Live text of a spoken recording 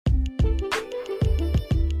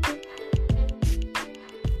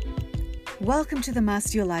Welcome to the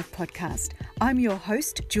Master Your Life podcast. I'm your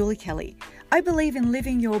host, Julie Kelly. I believe in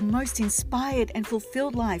living your most inspired and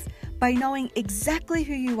fulfilled life by knowing exactly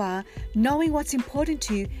who you are, knowing what's important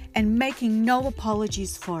to you, and making no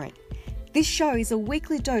apologies for it. This show is a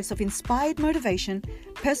weekly dose of inspired motivation,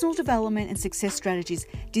 personal development, and success strategies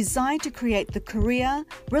designed to create the career,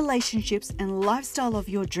 relationships, and lifestyle of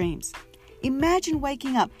your dreams. Imagine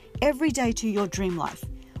waking up every day to your dream life.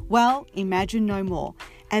 Well, imagine no more,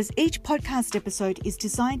 as each podcast episode is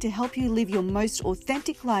designed to help you live your most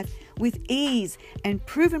authentic life with ease and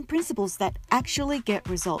proven principles that actually get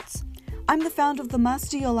results. I'm the founder of the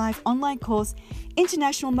Master Your Life online course,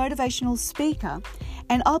 international motivational speaker,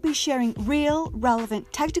 and I'll be sharing real,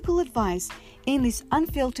 relevant, tactical advice in this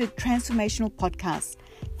unfiltered transformational podcast.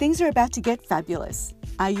 Things are about to get fabulous.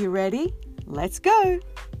 Are you ready? Let's go.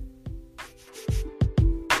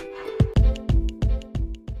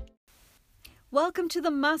 Welcome to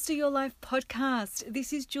the Master Your Life podcast.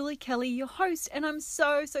 This is Julie Kelly, your host, and I'm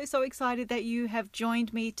so excited that you have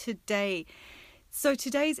joined me today. So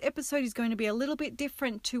today's episode is going to be a little bit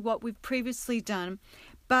different to what we've previously done,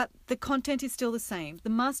 but the content is still the same. The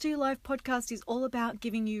Master Your Life podcast is all about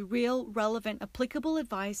giving you real, relevant, applicable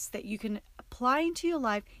advice that you can apply into your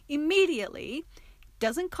life immediately.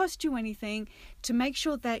 Doesn't cost you anything, to make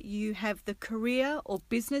sure that you have the career or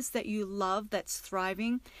business that you love that's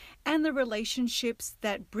thriving, and the relationships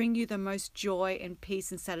that bring you the most joy and peace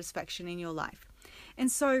and satisfaction in your life.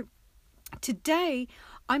 And so today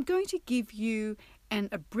I'm going to give you an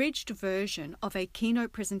abridged version of a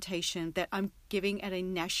keynote presentation that I'm giving at a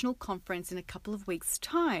national conference in a couple of weeks'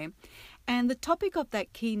 time. And the topic of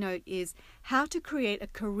that keynote is how to create a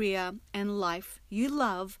career and life you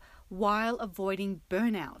love while avoiding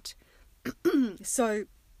burnout. So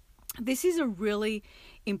this is a really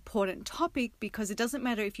important topic because it doesn't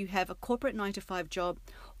matter if you have a corporate 9-to-5 job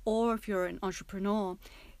or if you're an entrepreneur.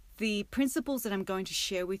 The principles that I'm going to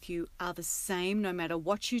share with you are the same no matter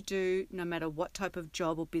what you do, no matter what type of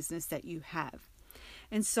job or business that you have.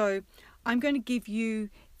 And so I'm going to give you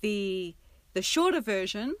the shorter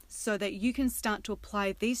version so that you can start to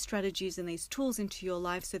apply these strategies and these tools into your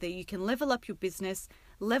life so that you can level up your business,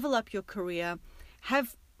 level up your career,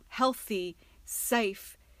 have healthy,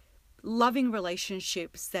 safe, loving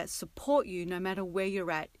relationships that support you no matter where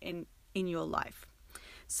you're at in your life.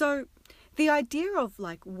 So the idea of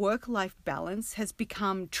work-life balance has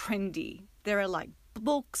become trendy. There are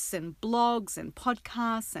books and blogs and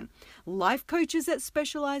podcasts and life coaches that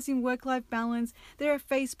specialize in work-life balance. There are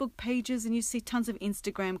Facebook pages and you see tons of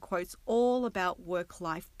Instagram quotes all about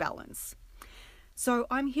work-life balance. So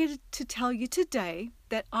I'm here to tell you today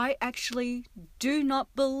that I actually do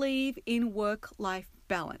not believe in work-life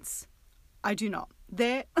balance. I do not.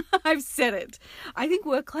 There, I've said it. I think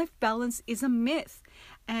work-life balance is a myth.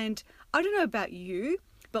 And I don't know about you,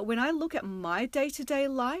 but when I look at my day-to-day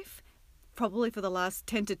life, probably for the last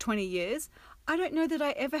 10 to 20 years, I don't know that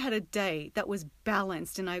I ever had a day that was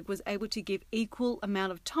balanced and I was able to give equal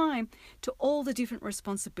amount of time to all the different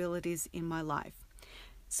responsibilities in my life.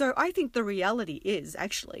 So I think the reality is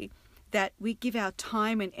actually that we give our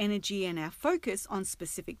time and energy and our focus on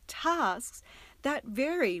specific tasks that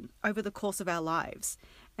vary over the course of our lives.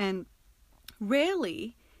 And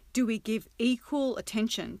rarely do we give equal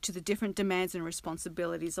attention to the different demands and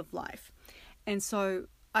responsibilities of life. And so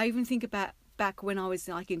I even think about back when I was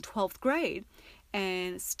in 12th grade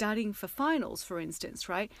and studying for finals, for instance,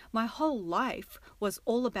 right? My whole life was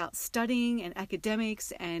all about studying and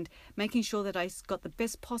academics and making sure that I got the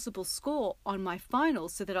best possible score on my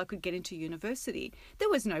finals so that I could get into university. There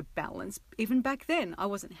was no balance. Even back then, I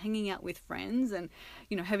wasn't hanging out with friends and,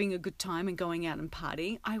 having a good time and going out and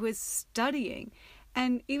partying. I was studying.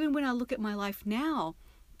 And even when I look at my life now,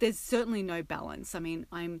 there's certainly no balance. I mean,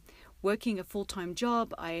 I'm working a full-time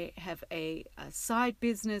job. I have a side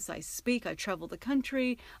business. I speak. I travel the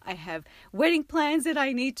country. I have wedding plans that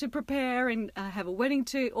I need to prepare, and I have a wedding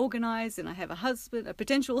to organize, and I have a husband, a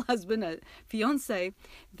potential husband, a fiance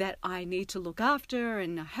that I need to look after,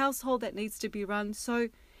 and a household that needs to be run. So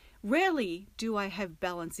rarely do I have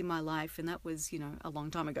balance in my life, and that was, a long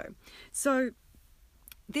time ago. So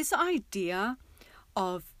this idea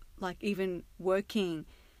of even working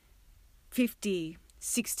 50,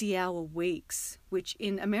 60-hour weeks, which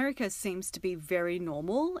in America seems to be very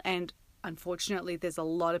normal. And unfortunately, there's a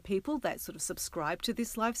lot of people that sort of subscribe to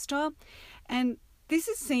this lifestyle. And this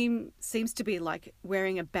seems to be like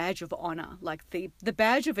wearing a badge of honor. The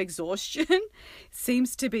badge of exhaustion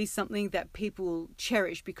seems to be something that people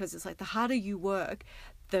cherish because it's the harder you work,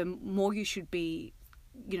 the more you should be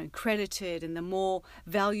credited and the more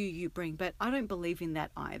value you bring. But I don't believe in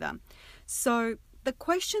that either. So the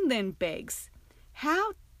question then begs,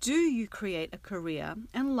 how do you create a career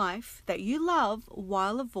and life that you love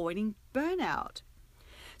while avoiding burnout?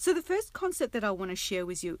 So the first concept that I want to share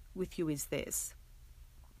with you is this.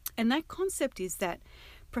 And that concept is that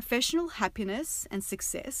professional happiness and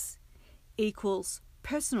success equals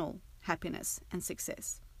personal happiness and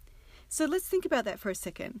success. So let's think about that for a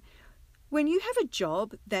second. When you have a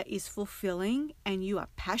job that is fulfilling and you are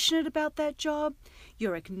passionate about that job,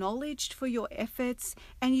 you're acknowledged for your efforts,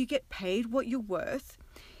 and you get paid what you're worth,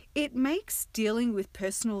 it makes dealing with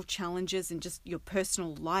personal challenges and just your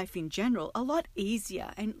personal life in general a lot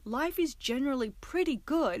easier. And life is generally pretty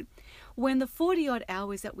good when the 40-odd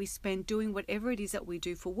hours that we spend doing whatever it is that we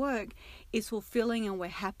do for work is fulfilling and we're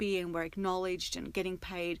happy and we're acknowledged and getting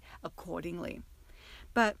paid accordingly.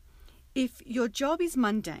 But if your job is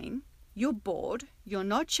mundane, you're bored, you're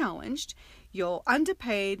not challenged, you're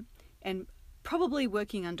underpaid, and probably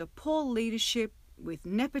working under poor leadership with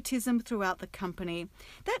nepotism throughout the company,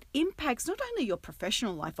 that impacts not only your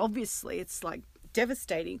professional life, obviously it's like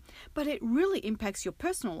devastating, but it really impacts your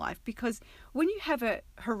personal life, because when you have a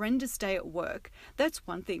horrendous day at work, that's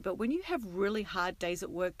one thing, but when you have really hard days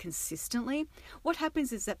at work consistently, what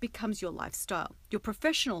happens is that becomes your lifestyle, your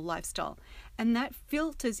professional lifestyle, and that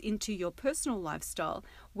filters into your personal lifestyle,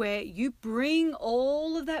 where you bring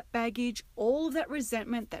all of that baggage, all of that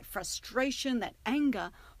resentment, that frustration, that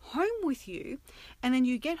anger home with you, and then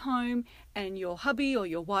you get home and your hubby or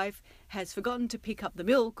your wife has forgotten to pick up the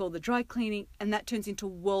milk or the dry cleaning, and that turns into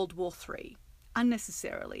World War III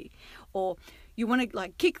unnecessarily. Or you want to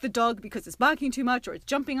like kick the dog because it's barking too much or it's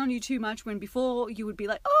jumping on you too much, when before you would be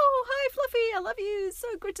like, oh, hi Fluffy, I love you, it's so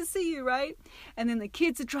good to see you, right? And then the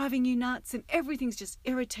kids are driving you nuts and everything's just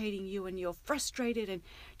irritating you and you're frustrated and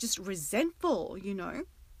just resentful, you know.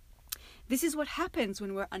 This is what happens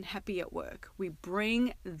when we're unhappy at work. We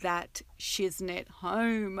bring that shiznit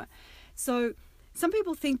home. So some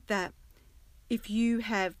people think that if you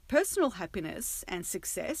have personal happiness and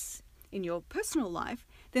success in your personal life,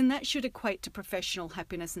 then that should equate to professional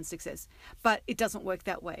happiness and success. But it doesn't work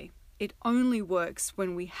that way. It only works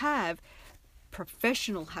when we have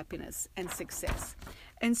professional happiness and success.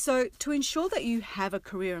 And so to ensure that you have a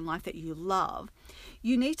career in life that you love,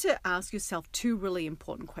 you need to ask yourself two really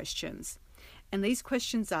important questions. And these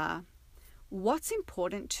questions are, what's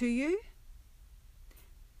important to you?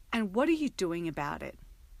 And what are you doing about it?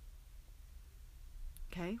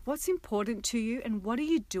 Okay, what's important to you and what are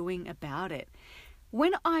you doing about it?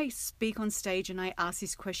 When I speak on stage and I ask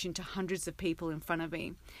this question to hundreds of people in front of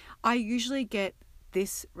me, I usually get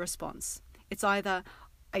this response. It's either,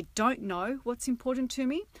 I don't know what's important to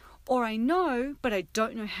me, or I know, but I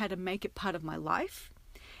don't know how to make it part of my life.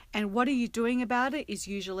 And what are you doing about it is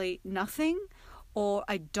usually nothing, or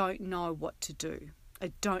I don't know what to do.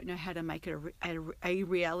 I don't know how to make it a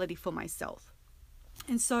reality for myself.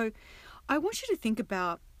 And so I want you to think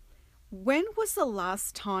about, when was the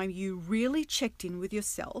last time you really checked in with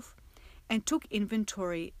yourself and took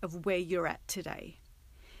inventory of where you're at today?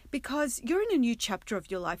 Because you're in a new chapter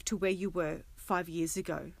of your life to where you were 5 years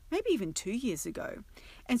ago, maybe even 2 years ago.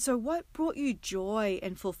 And so what brought you joy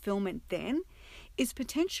and fulfillment then is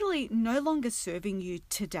potentially no longer serving you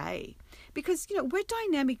today. Because, you know, we're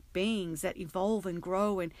dynamic beings that evolve and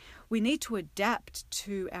grow, and we need to adapt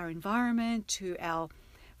to our environment, to our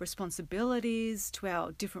responsibilities, to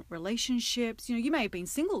our different relationships. You know, you may have been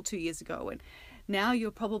single 2 years ago and now you're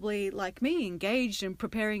probably like me, engaged and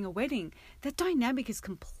preparing a wedding. That dynamic is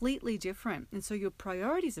completely different. And so your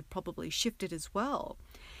priorities have probably shifted as well.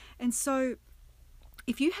 And so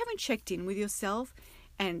if you haven't checked in with yourself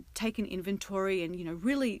and taken inventory and, you know,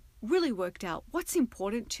 really worked out what's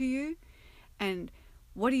important to you and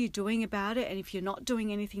what are you doing about it, and if you're not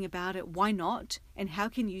doing anything about it, why not? And how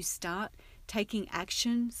can you start taking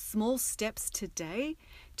action, small steps today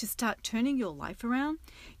to start turning your life around?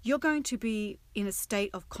 You're going to be in a state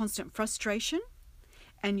of constant frustration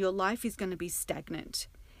and your life is going to be stagnant.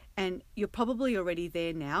 And you're probably already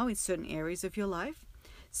there now in certain areas of your life.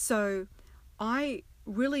 So I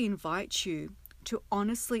really invite you to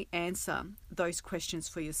honestly answer those questions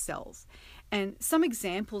for yourself. And some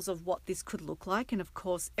examples of what this could look like, and of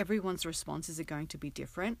course everyone's responses are going to be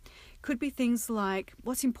different, could be things like,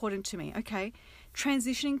 what's important to me? Okay,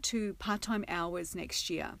 transitioning to part-time hours next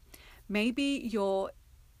year. Maybe you're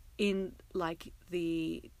in like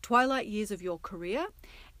the twilight years of your career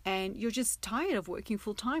and you're just tired of working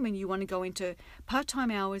full-time and you want to go into part-time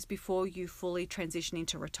hours before you fully transition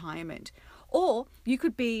into retirement. Or you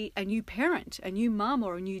could be a new parent, a new mum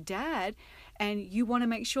or a new dad, and you want to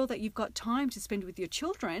make sure that you've got time to spend with your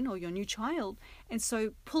children or your new child. And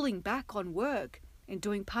so pulling back on work and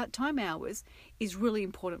doing part-time hours is really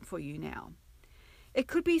important for you now. It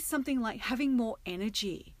could be something like having more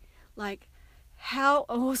energy. Like, how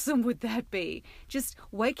awesome would that be? Just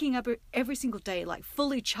waking up every single day, like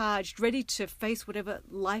fully charged, ready to face whatever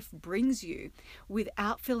life brings you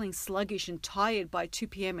without feeling sluggish and tired by 2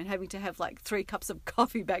 p.m. and having to have like 3 cups of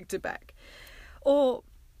coffee back to back. Or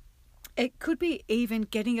it could be even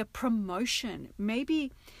getting a promotion.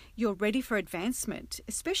 Maybe you're ready for advancement,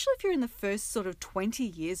 especially if you're in the first sort of 20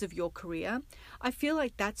 years of your career. I feel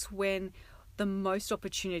like that's when the most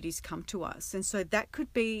opportunities come to us. And so that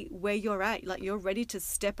could be where you're at, like you're ready to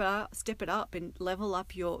step it up and level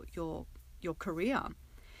up your career.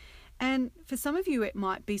 And for some of you, it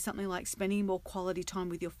might be something like spending more quality time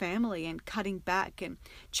with your family and cutting back and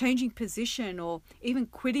changing position, or even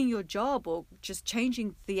quitting your job, or just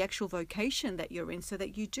changing the actual vocation that you're in so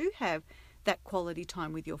that you do have that quality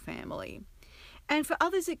time with your family. And for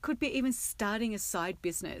others, it could be even starting a side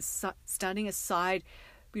business, starting a side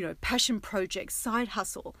passion project, side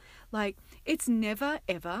hustle. Like, it's never,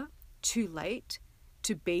 ever too late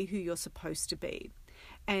to be who you're supposed to be.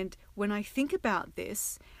 And when I think about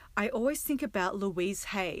this, I always think about Louise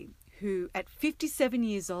Hay, who at 57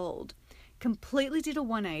 years old completely did a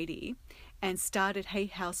 180 and started Hay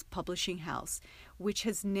House Publishing House, which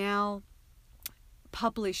has now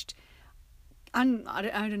published, I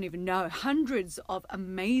don't even know, hundreds of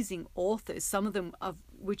amazing authors, some of them of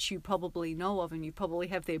which you probably know of, and you probably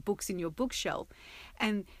have their books in your bookshelf.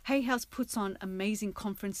 And Hay House puts on amazing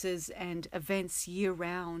conferences and events year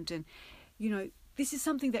round. And, this is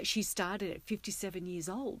something that she started at 57 years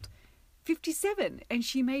old. 57, and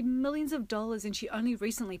she made millions of dollars, and she only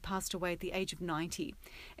recently passed away at the age of 90.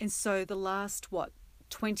 And so the last,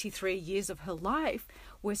 23 years of her life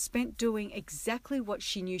were spent doing exactly what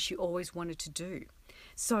she knew she always wanted to do.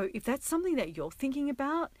 So if that's something that you're thinking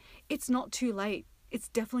about, it's not too late. It's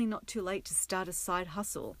definitely not too late to start a side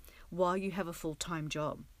hustle while you have a full-time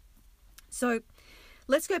job. So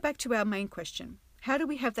let's go back to our main question. How do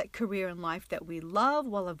we have that career in life that we love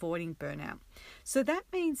while avoiding burnout? So that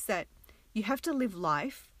means that you have to live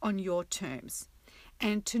life on your terms.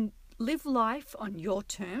 And to live life on your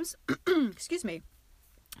terms,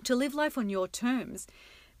 to live life on your terms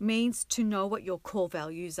means to know what your core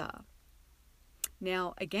values are.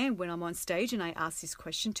 Now, again, when I'm on stage and I ask this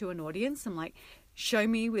question to an audience, I'm like, show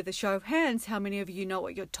me with a show of hands how many of you know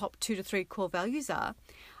what your top 2 to 3 core values are.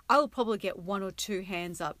 I will probably get 1 or 2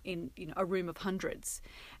 hands up in a room of hundreds.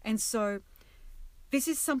 And so this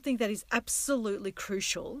is something that is absolutely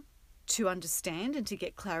crucial to understand and to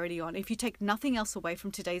get clarity on. If you take nothing else away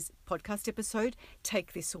from today's podcast episode,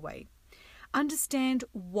 take this away. Understand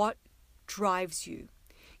what drives you.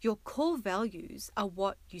 Your core values are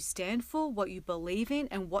what you stand for, what you believe in,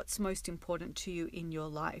 and what's most important to you in your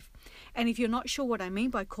life. And if you're not sure what I mean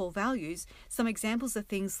by core values, some examples are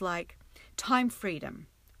things like time freedom,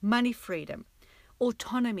 money freedom,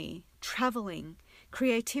 autonomy, traveling,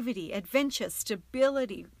 creativity, adventure,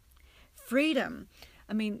 stability, freedom.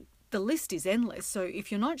 I mean, the list is endless. So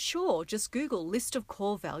if you're not sure, just Google list of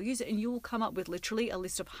core values and you will come up with literally a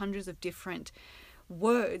list of hundreds of different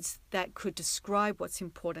words that could describe what's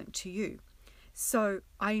important to you. So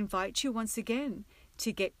I invite you once again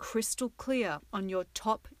to get crystal clear on your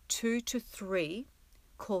top 2 to 3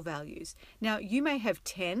 core values. Now, you may have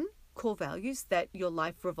 10 core values that your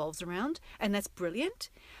life revolves around, and that's brilliant,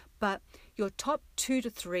 but your top 2 to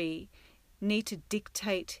 3 need to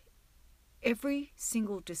dictate every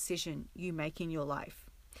single decision you make in your life.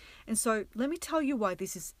 And so let me tell you why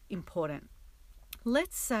this is important.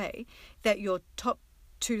 Let's say that your top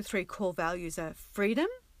 2 to 3 core values are freedom,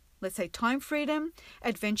 let's say time freedom,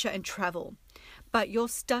 adventure, and travel. But you're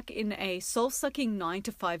stuck in a soul-sucking 9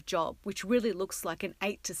 to 5 job, which really looks like an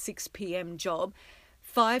 8 to 6 p.m. job,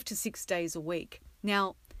 5 to 6 days a week.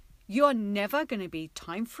 Now, you're never going to be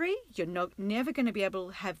time free. You're never going to be able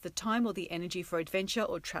to have the time or the energy for adventure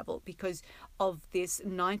or travel because of this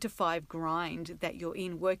 9 to 5 grind that you're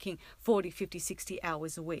in, working 40, 50, 60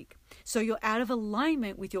 hours a week. So you're out of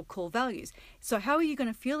alignment with your core values. So how are you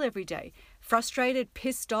going to feel every day? Frustrated,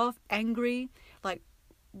 pissed off, angry, like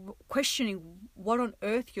questioning what on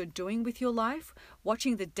earth you're doing with your life,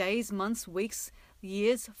 watching the days, months, weeks,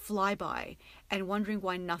 years fly by and wondering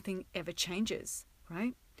why nothing ever changes,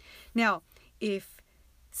 right? Now, if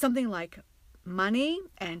something like money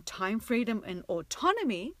and time freedom and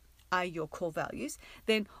autonomy are your core values,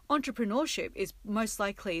 then entrepreneurship is most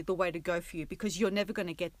likely the way to go for you, because you're never going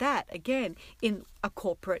to get that again in a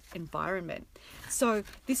corporate environment. So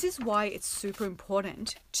this is why it's super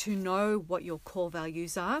important to know what your core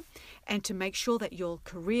values are, and to make sure that your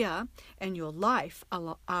career and your life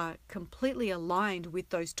are completely aligned with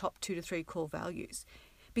those top 2 to 3 core values.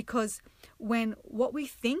 Because when what we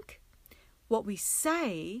think, what we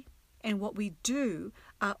say, and what we do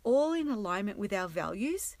are all in alignment with our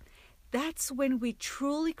values, that's when we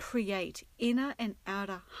truly create inner and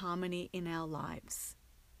outer harmony in our lives.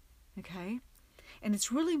 Okay? And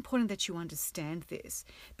it's really important that you understand this,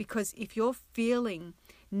 because if you're feeling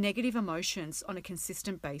negative emotions on a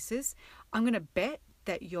consistent basis, I'm going to bet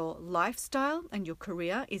that your lifestyle and your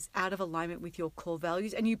career is out of alignment with your core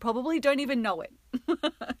values, and you probably don't even know it.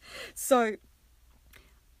 So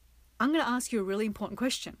I'm going to ask you a really important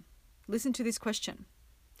question. Listen to this question.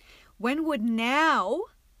 When would now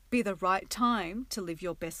be the right time to live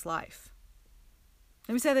your best life?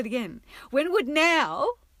 Let me say that again. When would now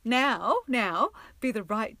be the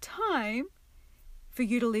right time for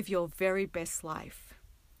you to live your very best life?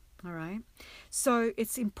 All right. So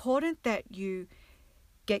it's important that you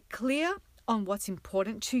get clear on what's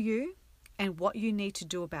important to you and what you need to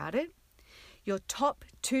do about it, your top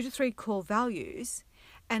 2 to 3 core values,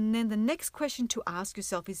 and then the next question to ask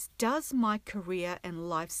yourself is, does my career and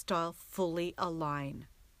lifestyle fully align?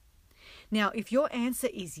 Now, if your answer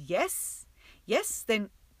is yes, then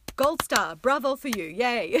gold star, bravo for you,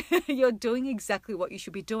 yay. You're doing exactly what you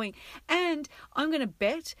should be doing. And I'm going to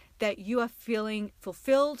bet that you are feeling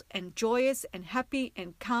fulfilled and joyous and happy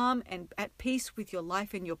and calm and at peace with your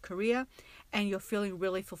life and your career, and you're feeling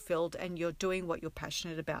really fulfilled and you're doing what you're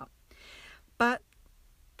passionate about. But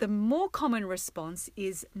the more common response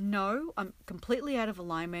is, no, I'm completely out of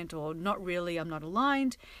alignment, or not really, I'm not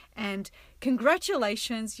aligned. And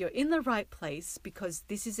congratulations, you're in the right place, because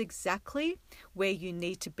this is exactly where you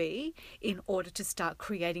need to be in order to start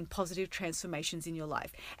creating positive transformations in your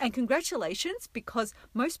life. And congratulations, because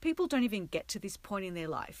most people don't even get to this point in their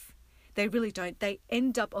life. They really don't. They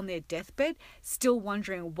end up on their deathbed still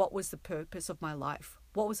wondering, what was the purpose of my life?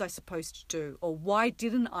 What was I supposed to do? Or why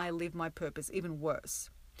didn't I live my purpose? Even worse.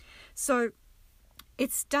 So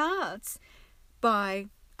it starts by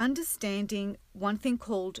understanding one thing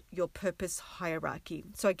called your purpose hierarchy.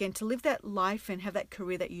 So again, to live that life and have that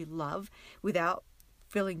career that you love without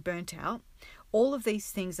feeling burnt out, all of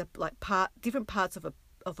these things are like different parts of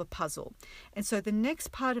a puzzle. And so the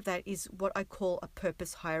next part of that is what I call a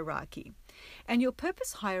purpose hierarchy. And your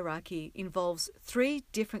purpose hierarchy involves 3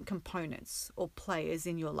 different components or players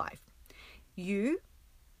in your life. You,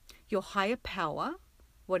 your higher power,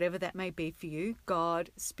 whatever that may be for you, God,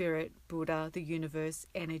 Spirit, Buddha, the universe,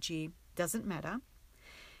 energy, doesn't matter,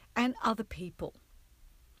 and other people.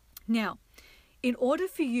 Now, in order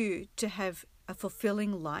for you to have a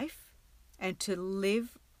fulfilling life and to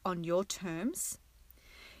live on your terms,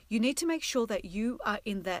 you need to make sure that you are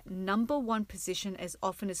in that number 1 position as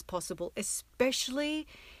often as possible, especially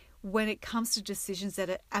when it comes to decisions that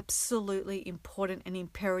are absolutely important and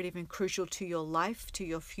imperative and crucial to your life, to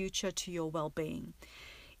your future, to your well-being.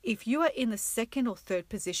 If you are in the 2nd or 3rd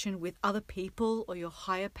position with other people or your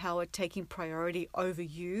higher power taking priority over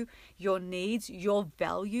you, your needs, your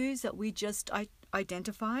values that we just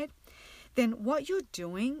identified, then what you're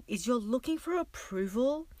doing is you're looking for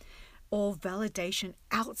approval or validation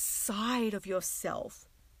outside of yourself.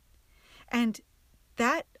 And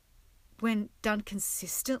that, when done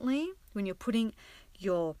consistently, when you're putting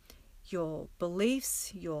your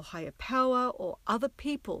beliefs, your higher power or other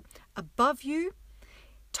people above you,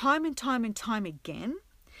 time and time and time again,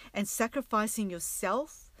 and sacrificing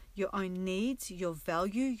yourself, your own needs, your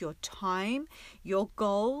value, your time, your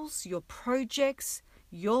goals, your projects,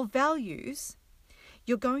 your values,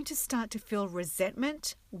 you're going to start to feel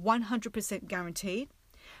resentment, 100% guaranteed,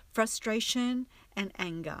 frustration and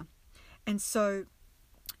anger. And so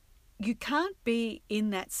you can't be in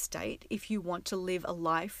that state if you want to live a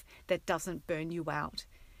life that doesn't burn you out,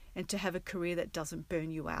 and to have a career that doesn't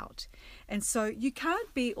burn you out. And so you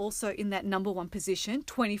can't be also in that number 1 position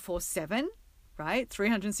 24/7, right?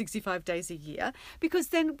 365 days a year, because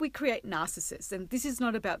then we create narcissists. And this is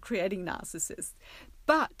not about creating narcissists.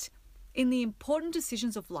 But in the important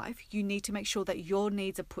decisions of life, you need to make sure that your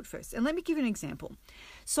needs are put first. And let me give you an example.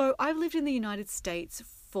 So I've lived in the United States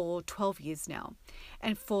for 12 years now.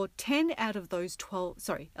 And for 11 out of those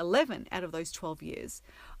 12 years,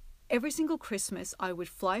 every single Christmas, I would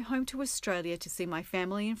fly home to Australia to see my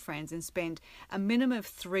family and friends and spend a minimum of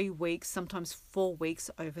 3 weeks, sometimes 4 weeks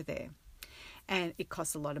over there. And it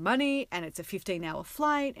costs a lot of money, and it's a 15-hour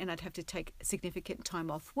flight, and I'd have to take significant time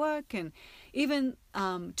off work. And even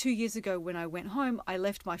 2 years ago when I went home, I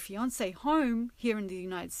left my fiance home here in the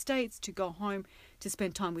United States to go home to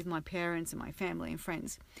spend time with my parents and my family and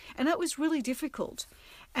friends. And that was really difficult.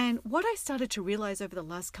 And what I started to realize over the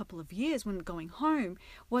last couple of years when going home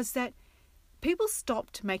was that people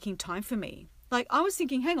stopped making time for me. Like, I was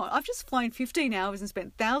thinking, hang on, I've just flown 15 hours and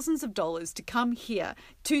spent thousands of dollars to come here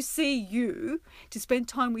to see you, to spend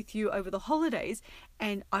time with you over the holidays,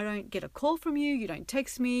 and I don't get a call from you, you don't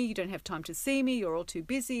text me, you don't have time to see me, you're all too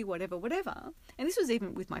busy, whatever. And this was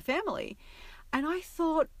even with my family. And I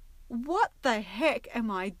thought, what the heck am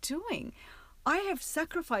I doing? I have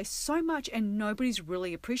sacrificed so much and nobody's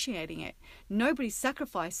really appreciating it. Nobody's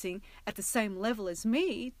sacrificing at the same level as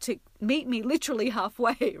me to meet me literally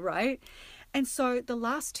halfway, right? And so the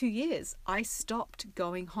last 2 years, I stopped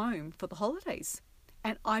going home for the holidays.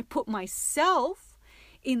 And I put myself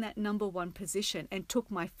in that number one position and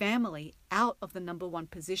took my family out of the number one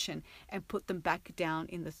position and put them back down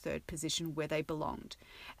in the third position where they belonged.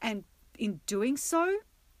 And in doing so,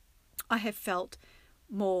 I have felt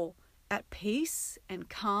more at peace and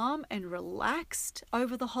calm and relaxed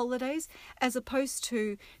over the holidays, as opposed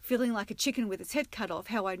to feeling like a chicken with its head cut off,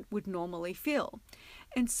 how I would normally feel.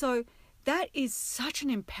 And so that is such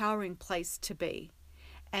an empowering place to be.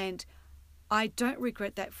 And I don't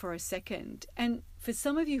regret that for a second. And for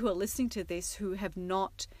some of you who are listening to this who have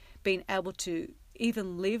not been able to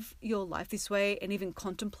even live your life this way, and even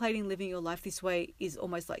contemplating living your life this way is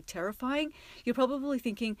almost like terrifying, you're probably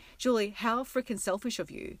thinking, Julie, how freaking selfish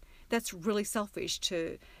of you. That's really selfish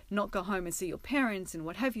to not go home and see your parents and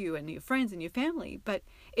what have you, and your friends and your family. But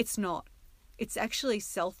it's not. It's actually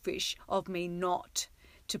selfish of me not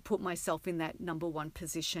to put myself in that number one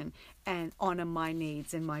position and honor my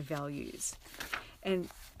needs and my values. And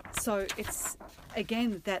so it's,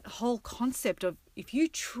 again, that whole concept of, if you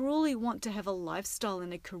truly want to have a lifestyle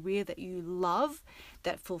and a career that you love,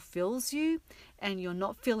 that fulfills you, and you're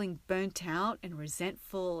not feeling burnt out and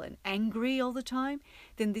resentful and angry all the time,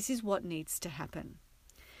 then this is what needs to happen.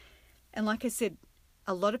 And like I said,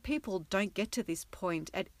 a lot of people don't get to this point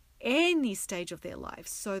at any stage of their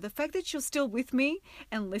lives. So the fact that you're still with me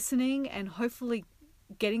and listening and hopefully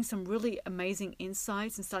getting some really amazing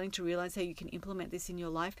insights and starting to realize how you can implement this in your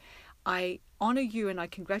life, I honor you and I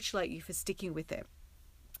congratulate you for sticking with it.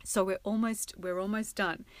 So we're almost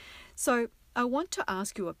done. So I want to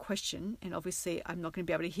ask you a question, and obviously I'm not going to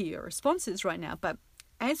be able to hear your responses right now, but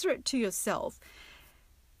answer it to yourself.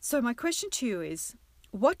 So my question to you is,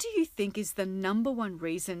 what do you think is the number one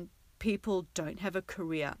reason people don't have a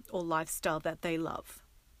career or lifestyle that they love?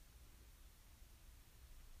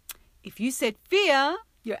 If you said fear,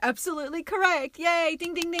 you're absolutely correct. Yay!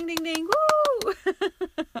 Ding, ding, ding, ding, ding. Woo!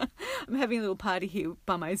 I'm having a little party here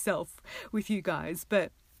by myself with you guys,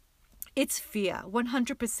 but it's fear,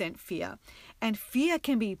 100% fear. And fear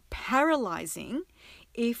can be paralyzing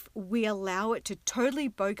if we allow it to totally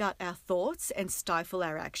bogart our thoughts and stifle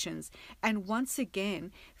our actions. And once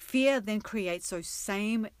again, fear then creates those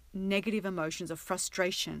same negative emotions of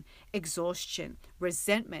frustration, exhaustion,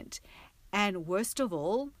 resentment, and worst of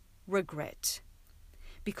all, regret.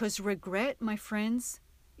 Because regret, my friends,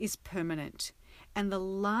 is permanent. And the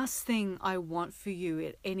last thing I want for you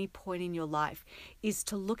at any point in your life is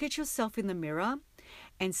to look at yourself in the mirror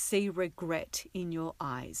and see regret in your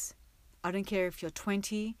eyes. I don't care if you're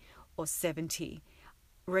 20 or 70.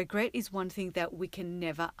 Regret is one thing that we can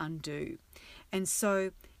never undo. And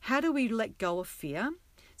so how do we let go of fear?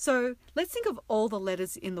 So let's think of all the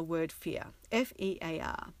letters in the word fear,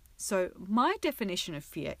 F-E-A-R. So my definition of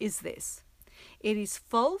fear is this. It is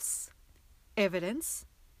false evidence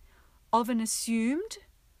of an assumed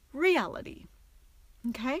reality.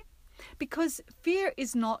 Okay? Because fear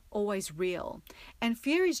is not always real. And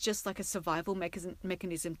fear is just like a survival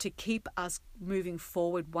mechanism to keep us moving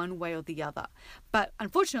forward one way or the other. But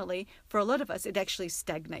unfortunately, for a lot of us, it actually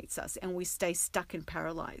stagnates us and we stay stuck and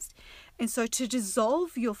paralyzed. And so to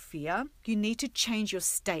dissolve your fear, you need to change your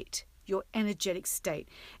state, your energetic state.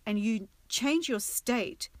 And you change your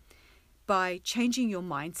state by changing your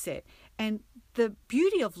mindset. And the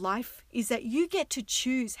beauty of life is that you get to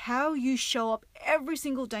choose how you show up every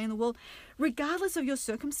single day in the world, regardless of your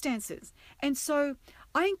circumstances. And so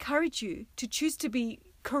I encourage you to choose to be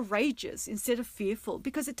courageous instead of fearful,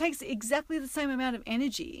 because it takes exactly the same amount of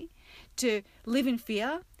energy to live in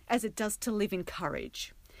fear as it does to live in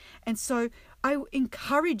courage. And so I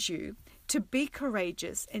encourage you to be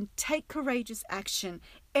courageous and take courageous action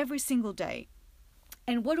every single day.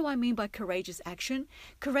 And what do I mean by courageous action?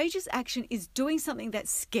 Courageous action is doing something that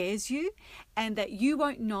scares you and that you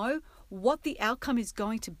won't know what the outcome is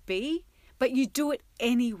going to be, but you do it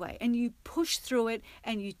anyway, and you push through it,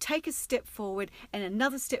 and you take a step forward and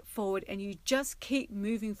another step forward, and you just keep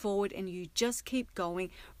moving forward, and you just keep going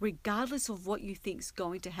regardless of what you think is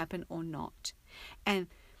going to happen or not. And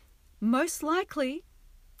most likely,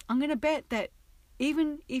 I'm going to bet that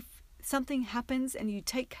even if something happens and you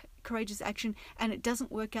take courageous action and it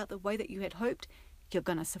doesn't work out the way that you had hoped, you're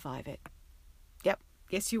going to survive it. Yep,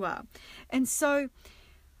 yes you are. And so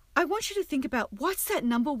I want you to think about, what's that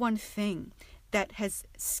number one thing that has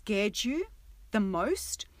scared you the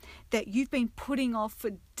most, that you've been putting off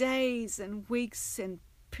for days and weeks and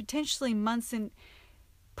potentially months and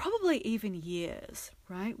probably even years,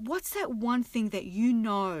 right? What's that one thing that you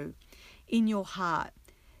know in your heart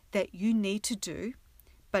that you need to do,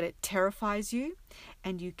 but it terrifies you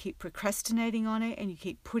and you keep procrastinating on it and you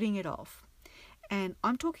keep putting it off? And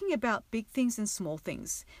I'm talking about big things and small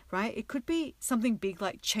things, right? It could be something big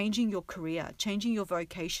like changing your career, changing your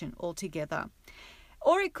vocation altogether.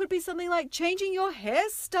 Or it could be something like changing your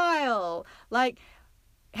hairstyle. Like,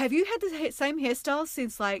 have you had the same hairstyle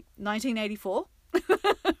since like 1984?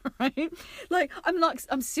 Right? Like,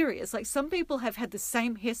 I'm serious. Like, some people have had the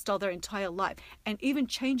same hairstyle their entire life, and even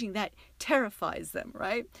changing that terrifies them,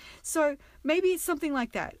 right? So maybe it's something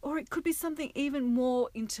like that. Or it could be something even more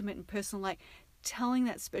intimate and personal, like telling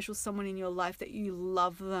that special someone in your life that you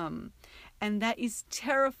love them. And that is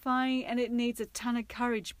terrifying, and it needs a ton of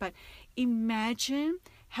courage. But imagine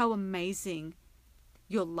how amazing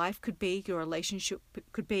your life could be, your relationship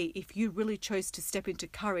could be, if you really chose to step into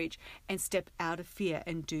courage and step out of fear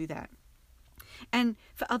and do that. And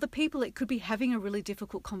for other people, it could be having a really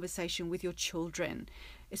difficult conversation with your children,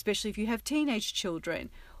 especially if you have teenage children,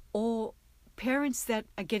 or parents that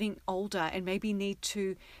are getting older and maybe need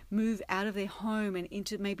to move out of their home and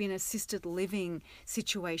into maybe an assisted living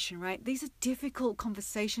situation, right? These are difficult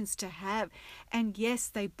conversations to have. And yes,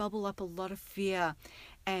 they bubble up a lot of fear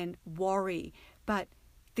and worry, but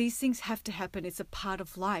these things have to happen. It's a part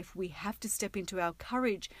of life. We have to step into our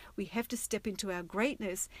courage. We have to step into our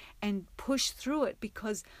greatness and push through it,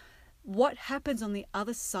 because what happens on the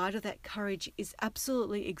other side of that courage is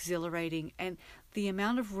absolutely exhilarating. And the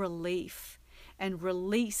amount of relief and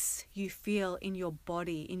release you feel in your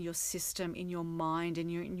body, in your system, in your mind, and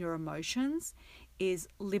in your emotions is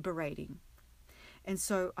liberating. And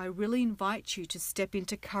so I really invite you to step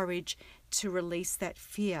into courage to release that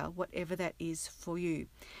fear, whatever that is for you.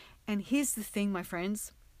 And here's the thing, my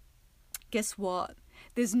friends. Guess what?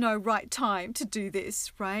 There's no right time to do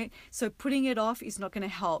this, right? So putting it off is not going to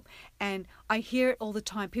help. And I hear it all the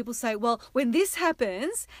time. People say, well, when this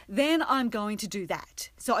happens, then I'm going to do that.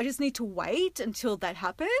 So I just need to wait until that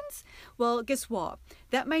happens. Well, guess what?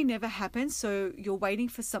 That may never happen. So you're waiting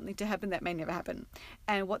for something to happen that may never happen.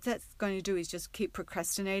 And what that's going to do is just keep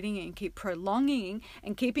procrastinating and keep prolonging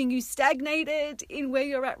and keeping you stagnated in where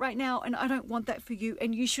you're at right now. And I don't want that for you.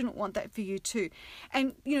 And you shouldn't want that for you too.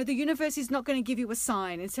 And, the universe is not going to give you a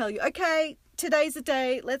sign and tell you, okay, today's the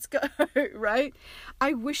day, let's go, right?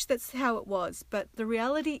 I wish that's how it was. But the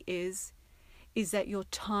reality is that your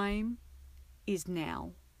time is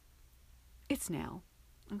now. It's now,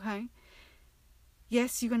 okay?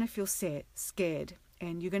 Yes, you're going to feel scared,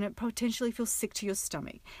 and you're going to potentially feel sick to your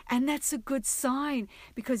stomach. And that's a good sign,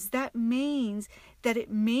 because that means that it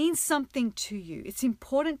means something to you. It's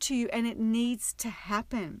important to you, and it needs to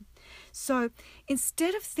happen. So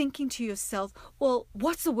instead of thinking to yourself, well,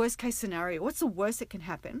 what's the worst case scenario? What's the worst that can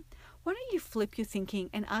happen? Why don't you flip your thinking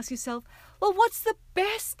and ask yourself, well, what's the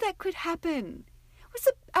best that could happen? What's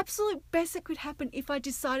the absolute best that could happen if I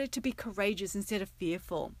decided to be courageous instead of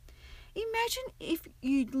fearful? Imagine if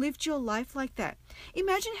you lived your life like that.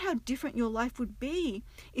 Imagine how different your life would be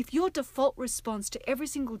if your default response to every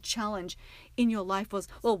single challenge in your life was,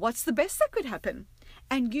 well, what's the best that could happen?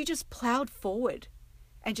 And you just plowed forward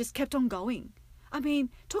and just kept on going. I mean,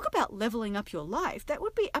 talk about leveling up your life. That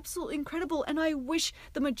would be absolutely incredible. And I wish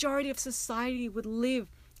the majority of society would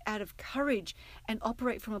live out of courage and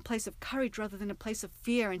operate from a place of courage rather than a place of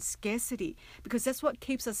fear and scarcity, because that's what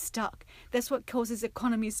keeps us stuck. That's what causes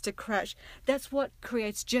economies to crash. That's what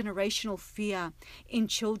creates generational fear in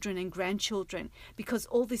children and grandchildren, because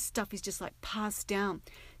all this stuff is just like passed down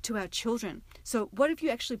to our children. So what if you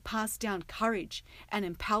actually pass down courage and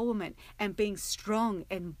empowerment and being strong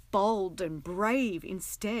and bold and brave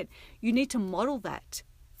instead? You need to model that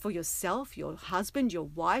for yourself, your husband, your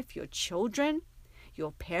wife, your children,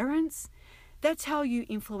 your parents. That's how you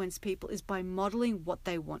influence people, is by modeling what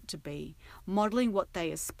they want to be, modeling what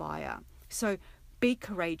they aspire. So be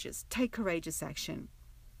courageous, take courageous action.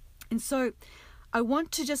 And so I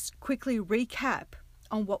want to just quickly recap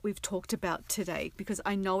on what we've talked about today, because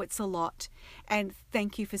I know it's a lot. And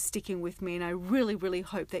thank you for sticking with me. And I really, really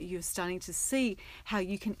hope that you're starting to see how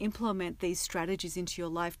you can implement these strategies into your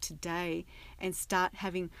life today and start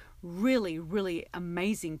having really, really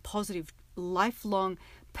amazing, positive, lifelong,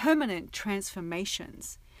 permanent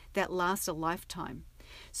transformations that last a lifetime.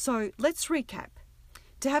 So let's recap.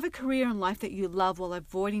 To have a career in life that you love while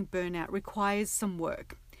avoiding burnout requires some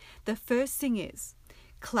work. The first thing is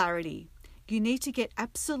clarity. You need to get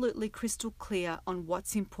absolutely crystal clear on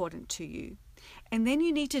what's important to you. And then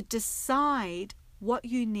you need to decide what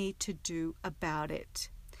you need to do about it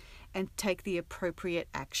and take the appropriate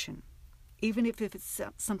action. Even if it's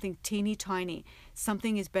something teeny tiny,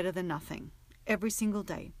 something is better than nothing every single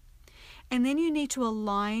day. And then you need to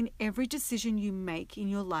align every decision you make in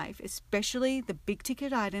your life, especially the big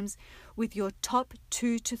ticket items, with your top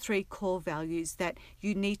 2 to 3 core values that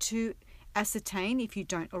you need to ascertain if you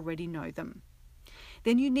don't already know them.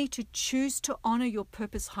 Then you need to choose to honor your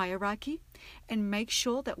purpose hierarchy and make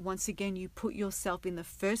sure that once again you put yourself in the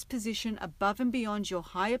first position above and beyond your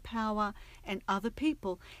higher power and other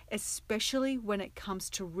people, especially when it comes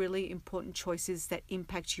to really important choices that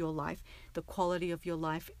impact your life, the quality of your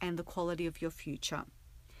life and the quality of your future.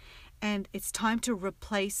 And it's time to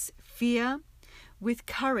replace fear with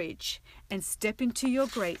courage and step into your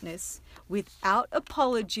greatness without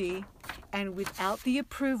apology and without the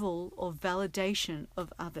approval or validation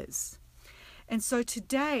of others. And so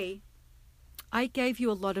today, I gave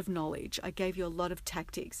you a lot of knowledge. I gave you a lot of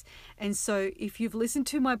tactics. And so if you've listened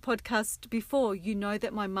to my podcast before, you know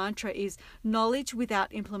that my mantra is knowledge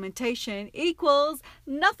without implementation equals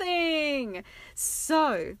nothing.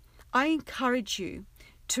 So I encourage you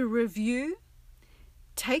to review,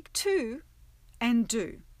 take 2, and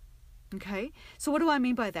do. Okay? So what do I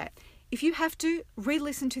mean by that? If you have to,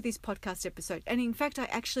 re-listen to this podcast episode. And in fact, I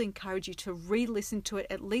actually encourage you to re-listen to it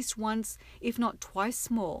at least once, if not twice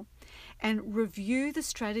more, and review the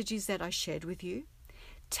strategies that I shared with you.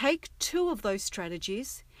 Take 2 of those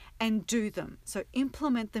strategies and do them. So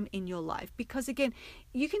implement them in your life. Because again,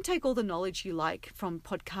 you can take all the knowledge you like from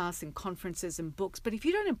podcasts and conferences and books, but if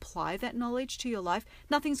you don't apply that knowledge to your life,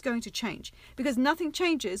 nothing's going to change. Because nothing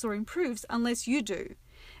changes or improves unless you do.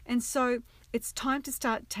 And so it's time to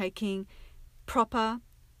start taking proper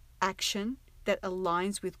action that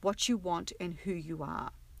aligns with what you want and who you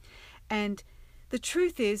are. And the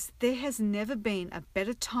truth is, there has never been a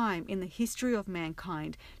better time in the history of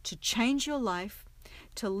mankind to change your life,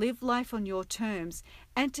 to live life on your terms,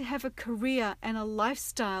 and to have a career and a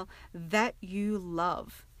lifestyle that you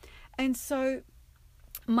love. And so,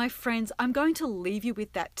 my friends, I'm going to leave you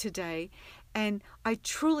with that today. And I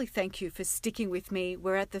truly thank you for sticking with me.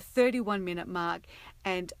 We're at the 31-minute mark,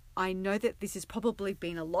 and I know that this has probably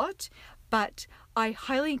been a lot, but I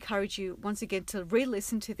highly encourage you once again to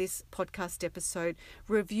re-listen to this podcast episode,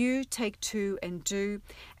 review, take 2, and do.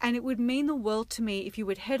 And it would mean the world to me if you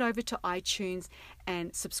would head over to iTunes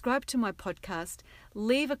and subscribe to my podcast,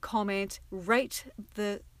 leave a comment, rate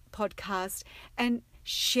the podcast, and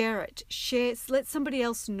share it. Let somebody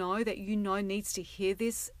else know that you know needs to hear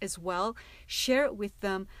this as well. Share it with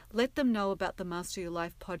them. Let them know about the Master Your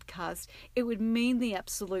Life podcast. It would mean the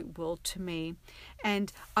absolute world to me.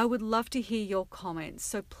 And I would love to hear your comments.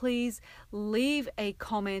 So please leave a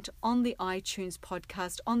comment on the iTunes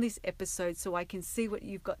podcast on this episode so I can see what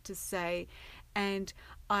you've got to say. And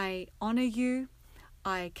I honor you.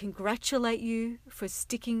 I congratulate you for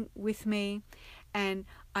sticking with me. And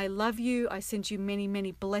I love you. I send you many,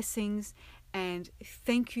 many blessings. And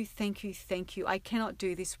thank you, thank you, thank you. I cannot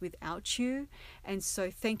do this without you. And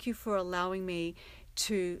so thank you for allowing me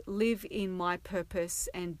to live in my purpose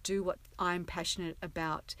and do what I'm passionate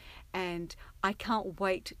about. And I can't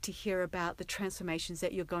wait to hear about the transformations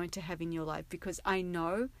that you're going to have in your life, because I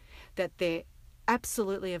know that they're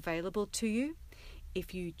absolutely available to you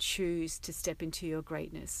if you choose to step into your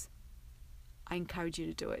greatness. I encourage you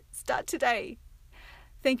to do it. Start today.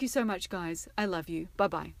 Thank you so much, guys. I love you.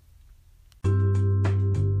 Bye-bye.